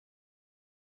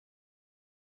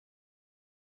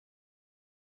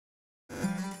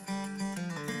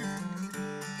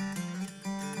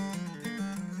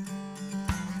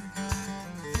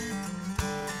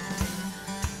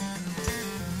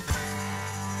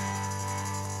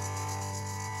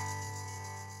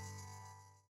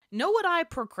Know what I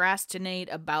procrastinate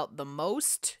about the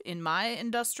most in my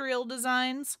industrial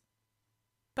designs?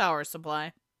 Power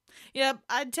supply. Yep,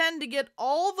 I tend to get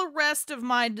all the rest of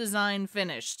my design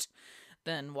finished.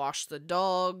 Then wash the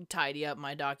dog, tidy up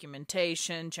my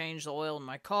documentation, change the oil in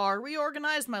my car,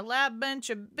 reorganize my lab bench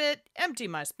a bit, empty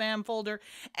my spam folder,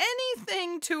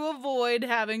 anything to avoid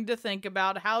having to think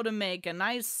about how to make a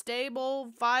nice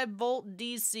stable 5-volt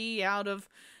DC out of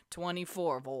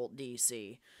 24-volt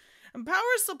DC. And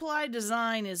power supply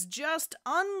design is just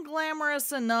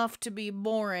unglamorous enough to be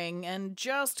boring and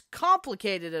just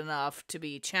complicated enough to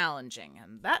be challenging,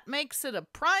 and that makes it a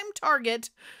prime target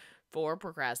for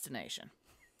procrastination.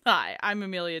 Hi, I'm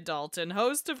Amelia Dalton,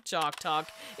 host of Chalk Talk.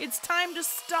 It's time to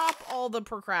stop all the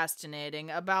procrastinating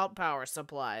about power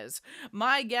supplies.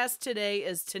 My guest today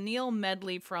is Tenille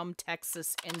Medley from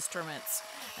Texas Instruments,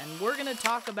 and we're going to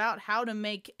talk about how to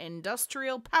make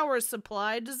industrial power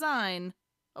supply design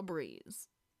a breeze.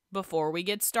 Before we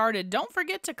get started, don't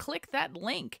forget to click that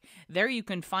link. There you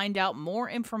can find out more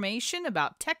information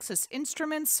about Texas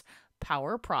Instruments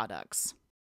power products.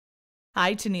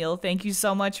 Hi, Tenille. Thank you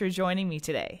so much for joining me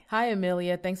today. Hi,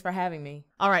 Amelia. Thanks for having me.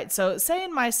 All right, so say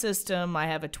in my system I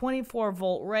have a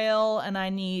 24-volt rail and I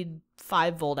need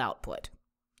 5-volt output.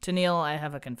 Tenille, I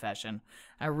have a confession.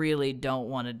 I really don't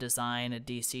want to design a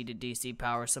DC to DC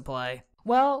power supply.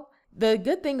 Well, the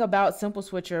good thing about simple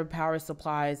switcher power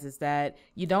supplies is that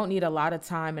you don't need a lot of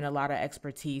time and a lot of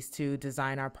expertise to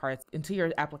design our parts into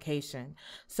your application.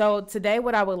 So today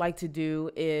what I would like to do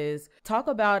is talk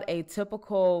about a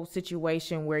typical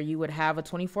situation where you would have a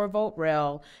 24-volt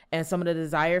rail and some of the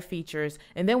desired features,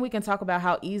 and then we can talk about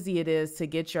how easy it is to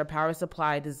get your power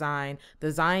supply designed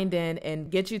in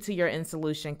and get you to your end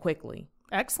solution quickly.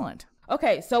 Excellent.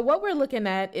 Okay, so what we're looking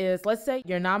at is, let's say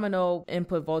your nominal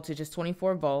input voltage is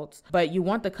 24 volts, but you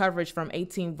want the coverage from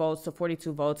 18 volts to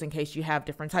 42 volts in case you have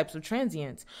different types of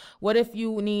transients. What if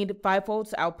you need 5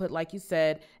 volts output, like you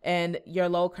said, and your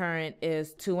low current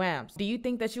is 2 amps? Do you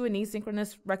think that you would need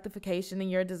synchronous rectification in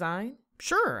your design?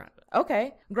 Sure.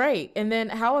 Okay, great. And then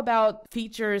how about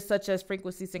features such as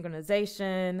frequency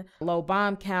synchronization, low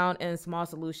bomb count, and small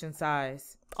solution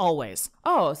size? Always.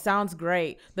 Oh, sounds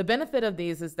great. The benefit of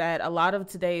these is that a lot of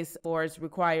today's boards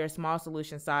require small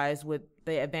solution size with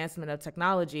the advancement of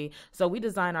technology. So we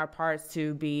design our parts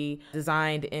to be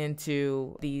designed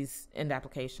into these end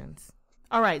applications.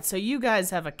 All right, so you guys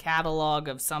have a catalog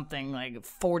of something like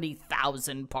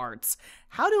 40,000 parts.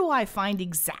 How do I find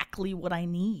exactly what I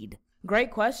need?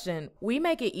 Great question. We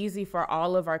make it easy for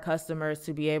all of our customers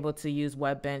to be able to use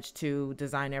WebBench to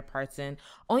design their parts in.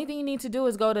 Only thing you need to do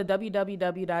is go to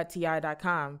www.ti.com.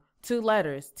 2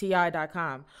 letters,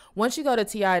 ti.com. Once you go to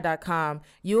ti.com,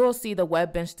 you will see the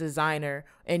WebBench designer,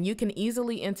 and you can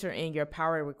easily enter in your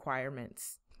power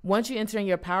requirements. Once you enter in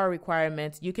your power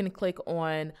requirements, you can click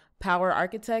on Power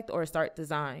Architect or Start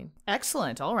Design.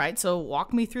 Excellent. All right. So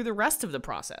walk me through the rest of the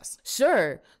process.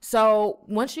 Sure. So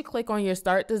once you click on your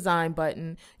Start Design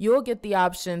button, you'll get the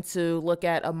option to look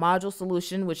at a module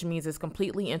solution, which means it's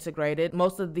completely integrated.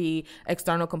 Most of the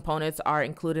external components are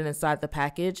included inside the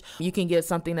package. You can get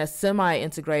something that's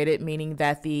semi-integrated, meaning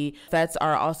that the FETs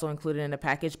are also included in the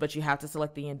package, but you have to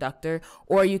select the inductor.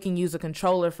 Or you can use a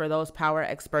controller for those power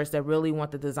experts that really want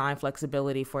the design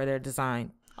flexibility for their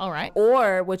design. All right.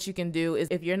 Or what you can do is,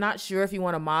 if you're not sure if you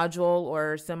want a module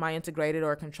or semi-integrated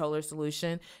or a controller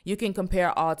solution, you can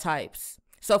compare all types.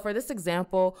 So for this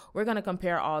example, we're going to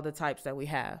compare all the types that we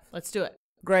have. Let's do it.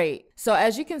 Great. So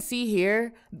as you can see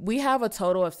here, we have a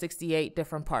total of 68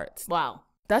 different parts. Wow.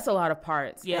 That's a lot of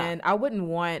parts. Yeah. And I wouldn't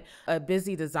want a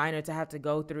busy designer to have to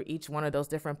go through each one of those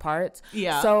different parts.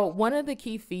 Yeah. So one of the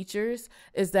key features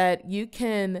is that you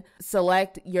can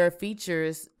select your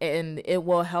features and it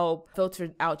will help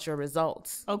filter out your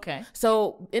results. Okay.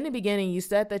 So in the beginning, you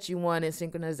said that you wanted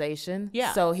synchronization.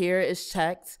 Yeah. So here is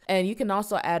checked. And you can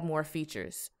also add more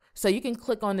features. So you can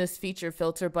click on this feature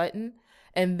filter button,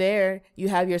 and there you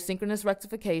have your synchronous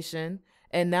rectification.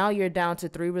 And now you're down to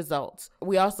 3 results.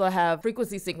 We also have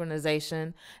frequency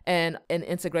synchronization and an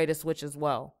integrated switch as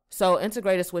well. So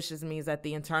integrated switches means that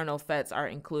the internal FETs are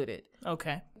included.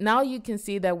 Okay. Now you can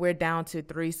see that we're down to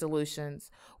 3 solutions.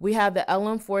 We have the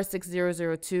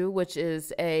LM46002, which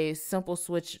is a simple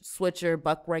switcher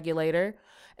buck regulator.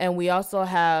 And we also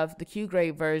have the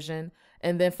Q-grade version.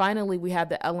 And then finally, we have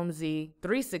the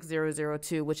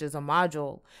LMZ36002, which is a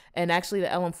module. And actually, the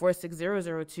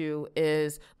LM46002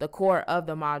 is the core of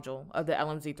the module of the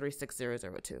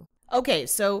LMZ36002. Okay,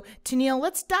 so Tenille,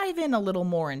 let's dive in a little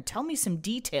more and tell me some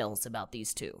details about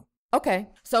these two. Okay,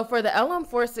 so for the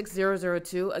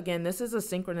LM46002, again, this is a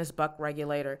synchronous buck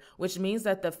regulator, which means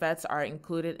that the FETs are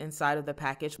included inside of the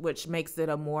package, which makes it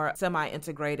a more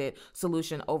semi-integrated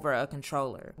solution over a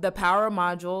controller. The power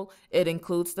module, it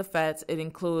includes the FETs, it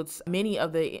includes many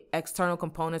of the external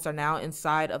components are now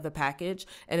inside of the package,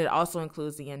 and it also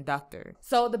includes the inductor.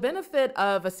 So the benefit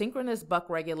of a synchronous buck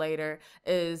regulator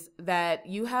is that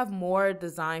you have more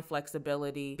design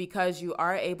flexibility because you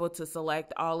are able to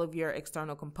select all of your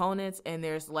external components, and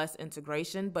there's less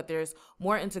integration, but there's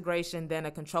more integration than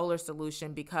a controller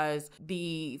solution because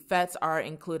the FETs are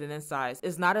included inside.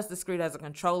 It's not as discrete as a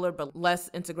controller, but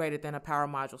less integrated than a power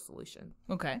module solution.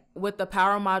 Okay. With the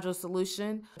power module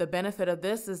solution, the benefit of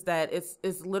this is that it's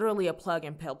literally a plug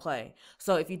and play.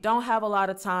 So if you don't have a lot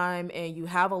of time and you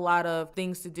have a lot of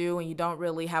things to do and you don't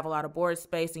really have a lot of board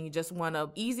space and you just want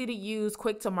a easy to use,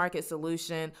 quick to market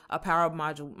solution, a power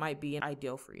module might be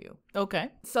ideal for you. Okay.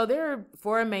 So there are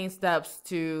 4 main steps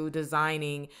to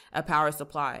designing a power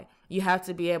supply. You have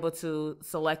to be able to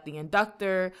select the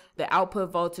inductor, the output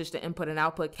voltage, the input and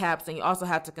output caps, and you also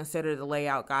have to consider the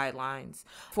layout guidelines.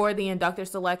 For the inductor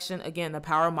selection, again, the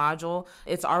power module,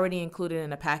 it's already included in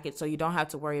the package, so you don't have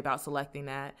to worry about selecting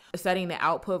that. Setting the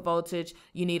output voltage,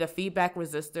 you need a feedback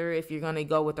resistor if you're going to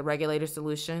go with the regulator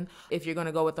solution. If you're going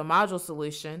to go with the module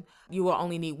solution, you will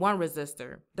only need 1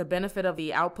 resistor. The benefit of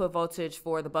the output voltage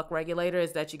for the buck regulator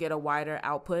is that you get a wider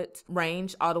output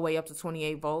range all the way up to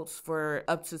 28 volts for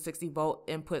up to 60 volt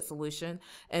input solution.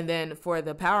 And then for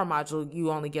the power module,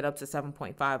 you only get up to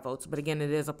 7.5 volts. But again,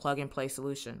 it is a plug and play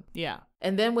solution. Yeah.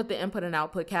 And then with the input and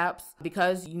output caps,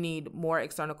 because you need more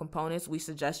external components, we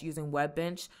suggest using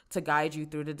WebBench to guide you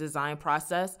through the design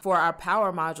process. For our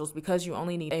power modules, because you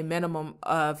only need a minimum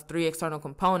of 3 external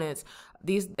components,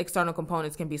 these external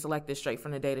components can be selected straight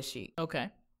from the data sheet. Okay.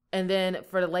 And then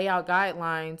for the layout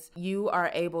guidelines, you are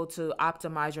able to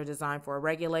optimize your design for a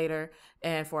regulator,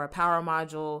 and for a power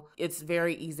module, it's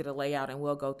very easy to lay out, and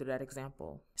we'll go through that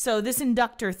example. So this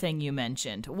inductor thing you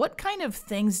mentioned, what kind of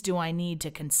things do I need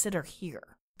to consider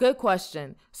here? Good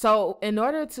question. So in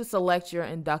order to select your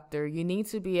inductor, you need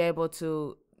to be able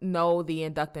to know the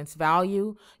inductance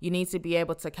value. You need to be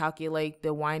able to calculate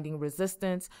the winding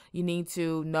resistance. You need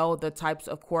to know the types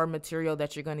of core material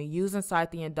that you're going to use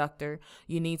inside the inductor.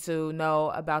 You need to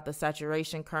know about the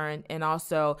saturation current, and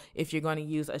also if you're going to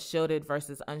use a shielded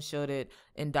versus unshielded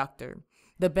inductor.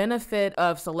 The benefit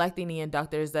of selecting the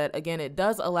inductor is that, again, it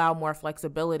does allow more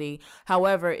flexibility.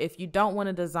 However, if you don't want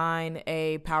to design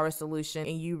a power solution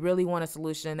and you really want a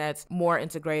solution that's more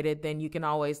integrated, then you can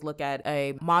always look at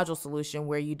a module solution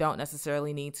where you don't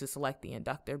necessarily need to select the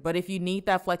inductor. But if you need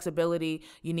that flexibility,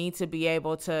 you need to be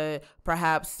able to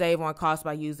perhaps save on cost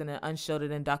by using an unshielded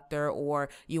inductor, or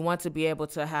you want to be able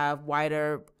to have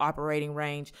wider operating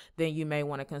range, then you may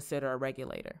want to consider a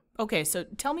regulator. Okay, so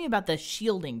tell me about the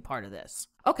shielding part of this.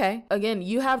 Okay, again,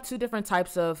 you have 2 different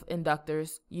types of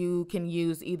inductors. You can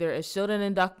use either a shielded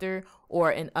inductor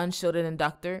or an unshielded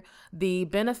inductor. The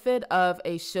benefit of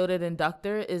a shielded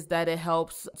inductor is that it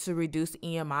helps to reduce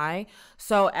EMI.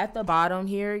 So at the bottom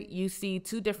here, you see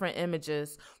 2 different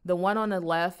images. The one on the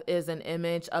left is an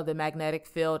image of the magnetic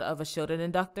field of a shielded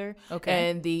inductor. Okay.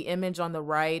 And the image on the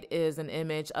right is an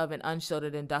image of an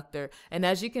unshielded inductor. And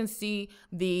as you can see,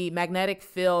 the magnetic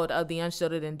field of the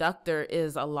unshielded inductor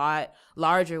is a lot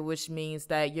larger, which means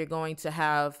that you're going to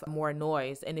have more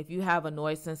noise. And if you have a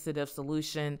noise sensitive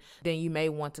solution, then you may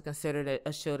want to consider it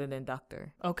a shielded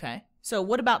inductor. Okay. So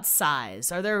what about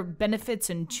size? Are there benefits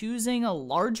in choosing a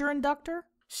larger inductor?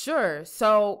 Sure.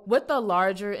 So with the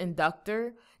larger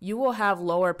inductor, you will have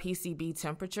lower PCB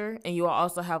temperature, and you will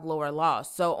also have lower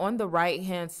loss. So on the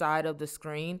right-hand side of the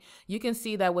screen, you can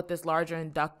see that with this larger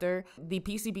inductor, the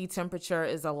PCB temperature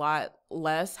is a lot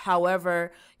less.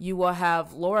 However, you will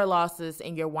have lower losses,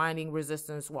 and your winding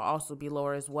resistance will also be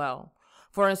lower as well.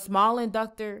 For a small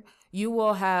inductor, you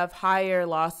will have higher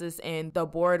losses, and the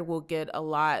board will get a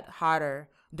lot hotter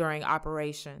during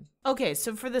operation. Okay,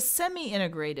 so for the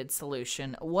semi-integrated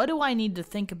solution, what do I need to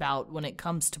think about when it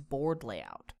comes to board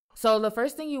layout? So the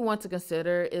first thing you want to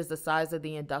consider is the size of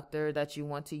the inductor that you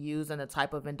want to use and the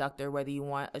type of inductor, whether you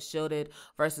want a shielded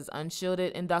versus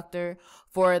unshielded inductor.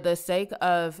 For the sake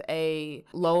of a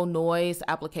low noise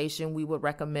application, we would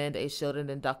recommend a shielded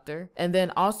inductor. And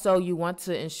then also you want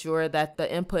to ensure that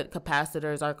the input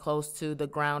capacitors are close to the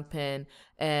ground pin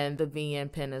and the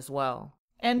VN pin as well.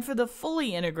 And for the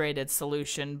fully integrated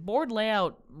solution, board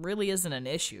layout really isn't an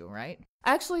issue, right?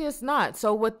 Actually, it's not.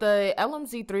 So with the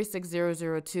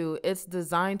LMZ36002, it's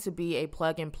designed to be a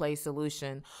plug-and-play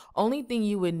solution. Only thing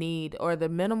you would need, or the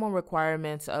minimum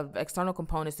requirements of external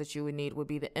components that you would need, would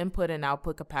be the input and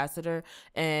output capacitor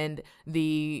and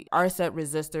the RSET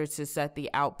resistor to set the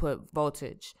output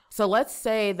voltage. So let's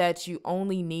say that you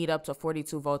only need up to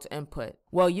 42 volts input.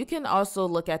 Well, you can also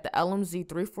look at the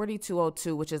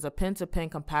LMZ34202, which is a pin-to-pin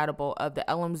compatible of the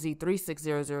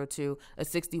LMZ36002, a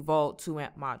 60 volt 2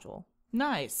 amp module.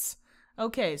 Nice.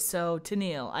 Okay, so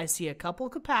Tenille, I see a couple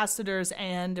capacitors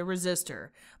and a resistor,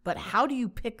 but how do you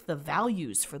pick the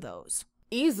values for those?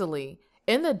 Easily.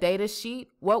 In the data sheet,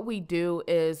 what we do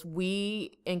is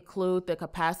we include the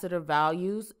capacitor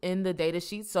values in the data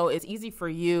sheet, so it's easy for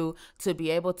you to be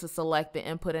able to select the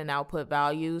input and output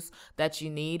values that you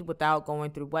need without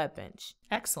going through Webbench.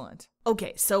 Excellent.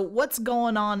 Okay, so what's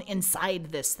going on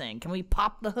inside this thing? Can we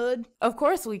pop the hood? Of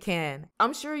course we can.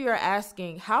 I'm sure you're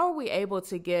asking, how are we able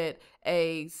to get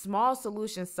a small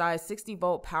solution size 60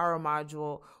 volt power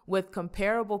module with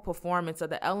comparable performance of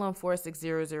the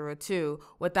LM46002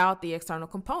 without the external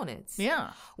components?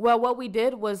 Yeah. Well, what we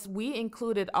did was we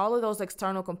included all of those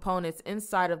external components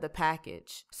inside of the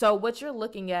package. So what you're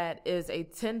looking at is a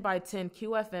 10 by 10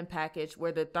 QFN package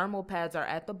where the thermal pads are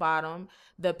at the bottom,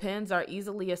 the pins are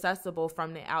easily accessible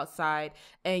from the outside,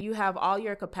 and you have all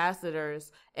your capacitors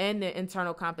and the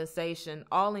internal compensation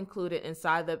all included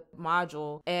inside the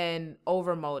module and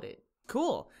overmoded.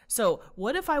 Cool. So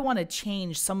what if I want to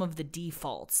change some of the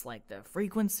defaults, like the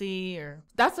frequency or...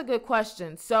 That's a good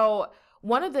question. So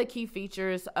one of the key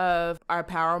features of our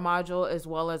power module as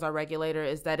well as our regulator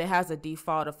is that it has a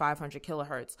default of 500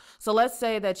 kilohertz. So let's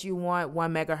say that you want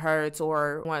 1 megahertz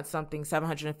or want something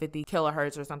 750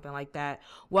 kilohertz or something like that.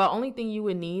 Well, only thing you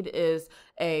would need is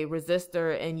a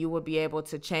resistor and you would be able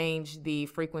to change the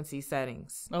frequency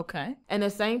settings. Okay. And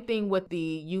the same thing with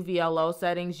the UVLO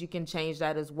settings. You can change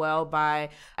that as well by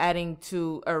adding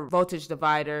to a voltage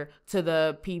divider to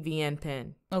the PVN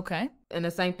pin. Okay. And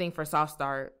the same thing for soft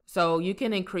start. So you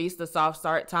can increase the soft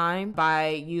start time by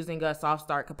using a soft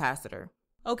start capacitor.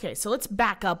 Okay, so let's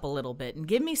back up a little bit and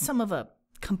give me some of a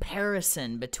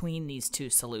comparison between these two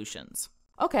solutions.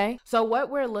 Okay, so what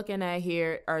we're looking at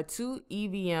here are two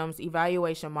EVMs,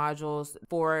 evaluation modules,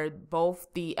 for both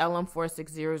the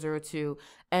LM46002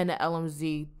 and the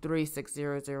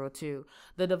LMZ36002.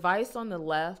 The device on the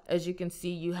left, as you can see,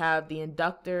 you have the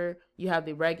inductor, you have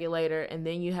the regulator, and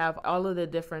then you have all of the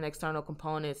different external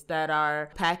components that are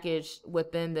packaged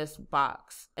within this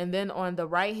box. And then on the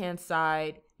right-hand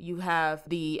side, you have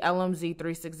the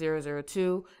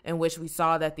LMZ36002, in which we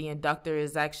saw that the inductor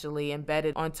is actually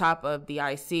embedded on top of the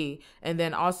IC. And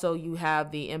then also you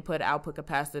have the input-output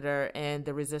capacitor and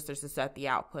the resistors to set the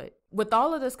output. With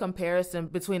all of this comparison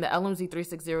between the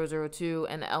LMZ36002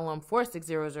 and the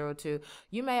LM46002,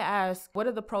 you may ask, what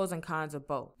are the pros and cons of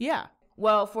both? Yeah.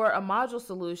 Well, for a module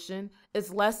solution,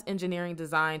 it's less engineering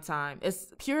design time.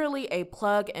 It's purely a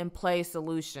plug and play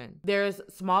solution. There's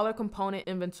smaller component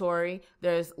inventory.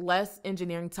 There's less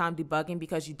engineering time debugging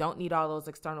because you don't need all those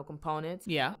external components.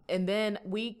 Yeah. And then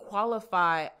we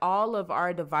qualify all of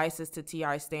our devices to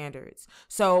TI standards.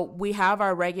 So we have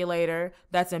our regulator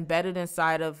that's embedded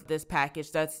inside of this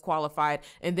package that's qualified,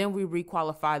 and then we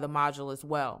requalify the module as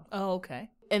well. Oh, okay.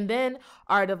 And then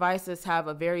our devices have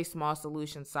a very small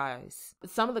solution size.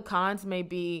 Some of the cons may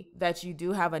be that you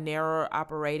do have a narrower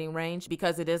operating range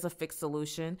because it is a fixed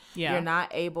solution. Yeah. You're not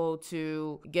able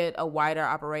to get a wider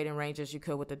operating range as you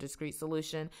could with a discrete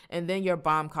solution. And then your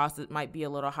BOM cost might be a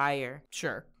little higher.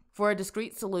 Sure. For a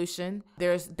discrete solution,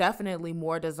 there's definitely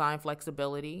more design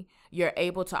flexibility. You're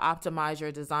able to optimize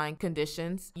your design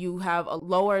conditions. You have a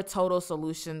lower total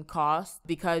solution cost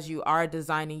because you are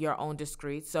designing your own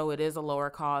discrete, so it is a lower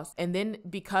cost. And then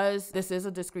because this is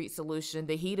a discrete solution,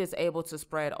 the heat is able to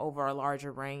spread over a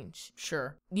larger range.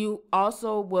 Sure. You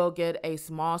also will get a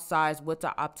small size with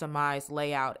the optimized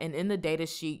layout. And in the data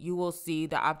sheet, you will see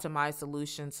the optimized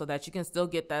solution so that you can still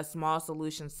get that small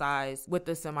solution size with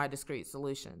the semi-discrete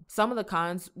solution. Some of the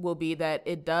cons will be that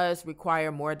it does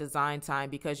require more design time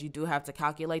because you do have to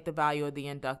calculate the value of the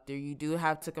inductor. You do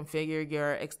have to configure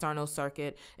your external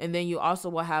circuit, and then you also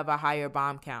will have a higher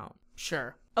BOM count.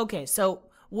 Sure. Okay, so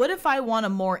what if I want a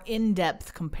more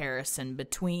in-depth comparison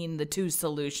between the two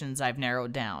solutions I've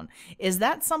narrowed down? Is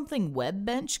that something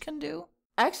Webbench can do?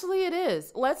 Actually, it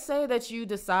is. Let's say that you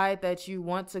decide that you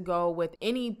want to go with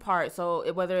any part.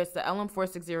 So whether it's the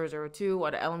LM46002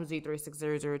 or the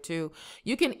LMZ36002,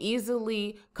 you can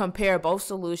easily compare both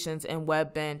solutions in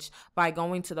WebBench by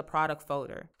going to the product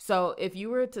folder. So if you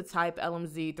were to type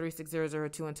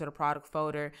LMZ36002 into the product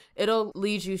folder, it'll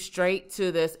lead you straight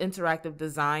to this interactive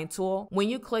design tool. When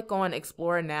you click on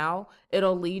Explore Now,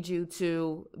 it'll lead you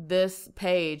to this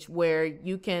page where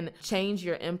you can change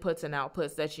your inputs and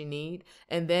outputs that you need.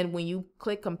 And then when you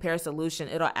click compare solution,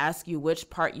 it'll ask you which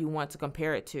part you want to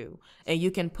compare it to. And you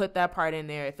can put that part in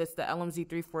there. If it's the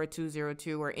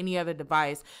LMZ34202 or any other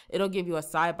device, it'll give you a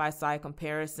side-by-side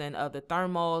comparison of the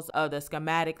thermals, of the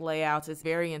schematic layouts. It's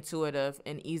very intuitive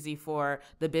and easy for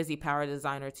the busy power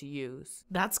designer to use.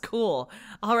 That's cool.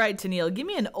 All right, Tenille, give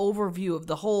me an overview of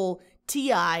the whole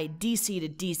TI DC to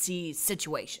DC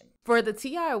situation. For the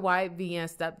TI YVN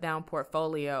step-down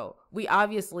portfolio, we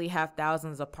obviously have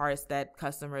thousands of parts that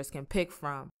customers can pick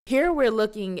from. Here we're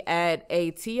looking at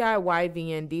a TI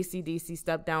YVN DC-DC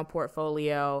step-down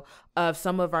portfolio of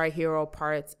some of our hero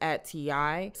parts at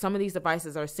TI. Some of these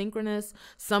devices are synchronous.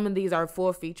 Some of these are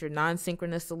full-featured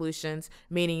non-synchronous solutions,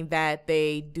 meaning that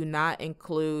they do not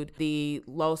include the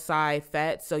low-si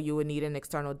FET, so you would need an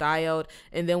external diode.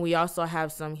 And then we also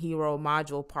have some hero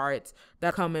module parts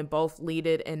that come in both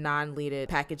leaded and non-leaded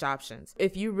package options.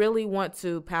 If you really want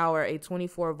to power a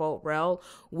 24-volt rail,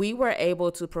 we were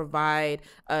able to provide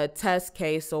a test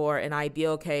case or an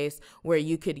ideal case where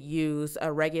you could use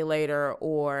a regulator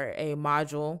or a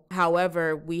module.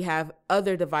 However, we have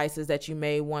other devices that you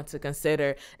may want to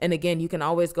consider. And again, you can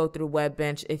always go through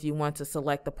WebBench if you want to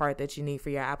select the part that you need for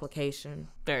your application.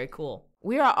 Very cool.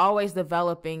 We are always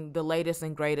developing the latest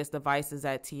and greatest devices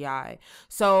at TI.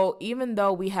 So even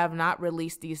though we have not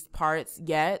released these parts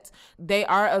yet, they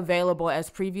are available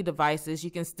as preview devices. You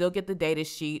can still get the data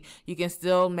sheet. You can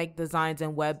still make designs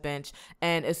in WebBench.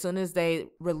 And as soon as they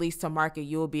release to market,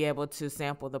 you will be able to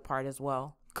sample the part as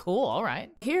well. Cool. All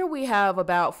right. Here we have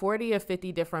about 40 or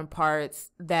 50 different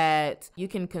parts that you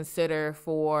can consider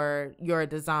for your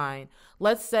design.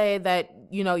 Let's say that,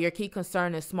 your key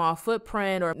concern is small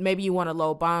footprint, or maybe you want a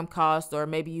low BOM cost, or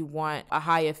maybe you want a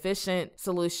high efficient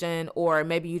solution, or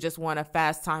maybe you just want a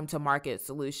fast time to market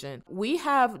solution. We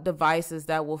have devices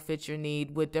that will fit your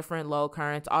need with different load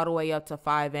currents all the way up to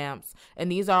 5 amps.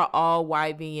 And these are all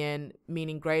YVN,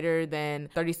 meaning greater than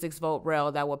 36 volt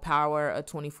rail that will power a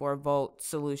 24 volt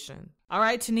solution. All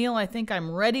right, Tenille, I think I'm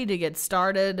ready to get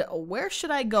started. Where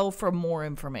should I go for more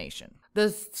information? The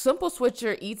Simple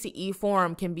Switcher ETE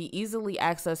forum can be easily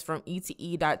accessed from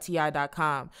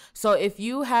ete.ti.com. So if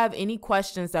you have any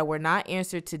questions that were not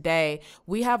answered today,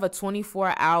 we have a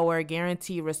 24-hour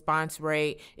guaranteed response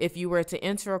rate if you were to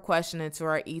enter a question into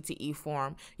our ETE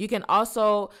forum. You can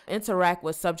also interact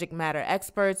with subject matter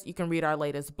experts. You can read our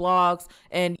latest blogs,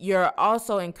 and you're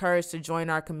also encouraged to join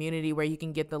our community where you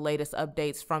can get the latest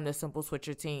updates from the Simple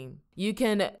Switcher team. You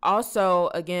can also,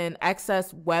 again,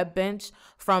 access WebBench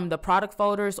from the product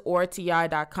folders or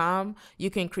ti.com.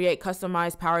 You can create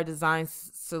customized power design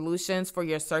solutions for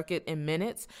your circuit in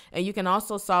minutes, and you can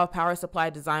also solve power supply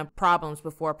design problems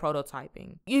before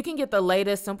prototyping. You can get the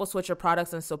latest Simple Switcher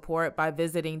products and support by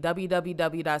visiting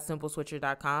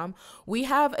www.simpleswitcher.com. We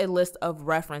have a list of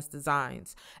reference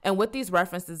designs, and with these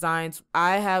reference designs,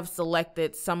 I have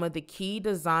selected some of the key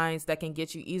designs that can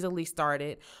get you easily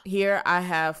started. Here I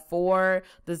have 4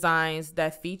 designs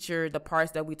that feature the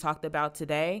parts that we talked about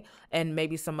today, and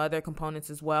maybe some other components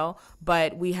as well,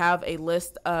 but we have a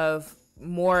list of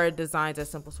more designs at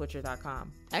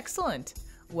simpleswitcher.com. Excellent.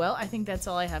 Well, I think that's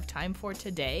all I have time for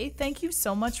today. Thank you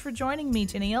so much for joining me,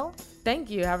 Tenille. Thank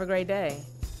you. Have a great day.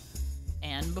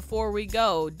 And before we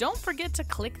go, don't forget to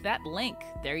click that link.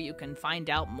 There you can find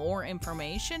out more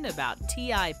information about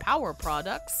TI power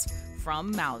products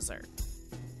from Mouser.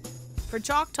 For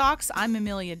Chalk Talks, I'm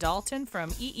Amelia Dalton from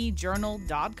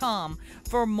eejournal.com.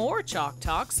 For more Chalk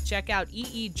Talks, check out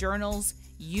EE Journal's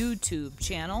YouTube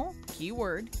channel,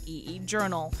 keyword EE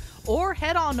Journal, or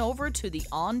head on over to the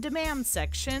on-demand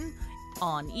section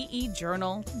on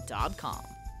eejournal.com.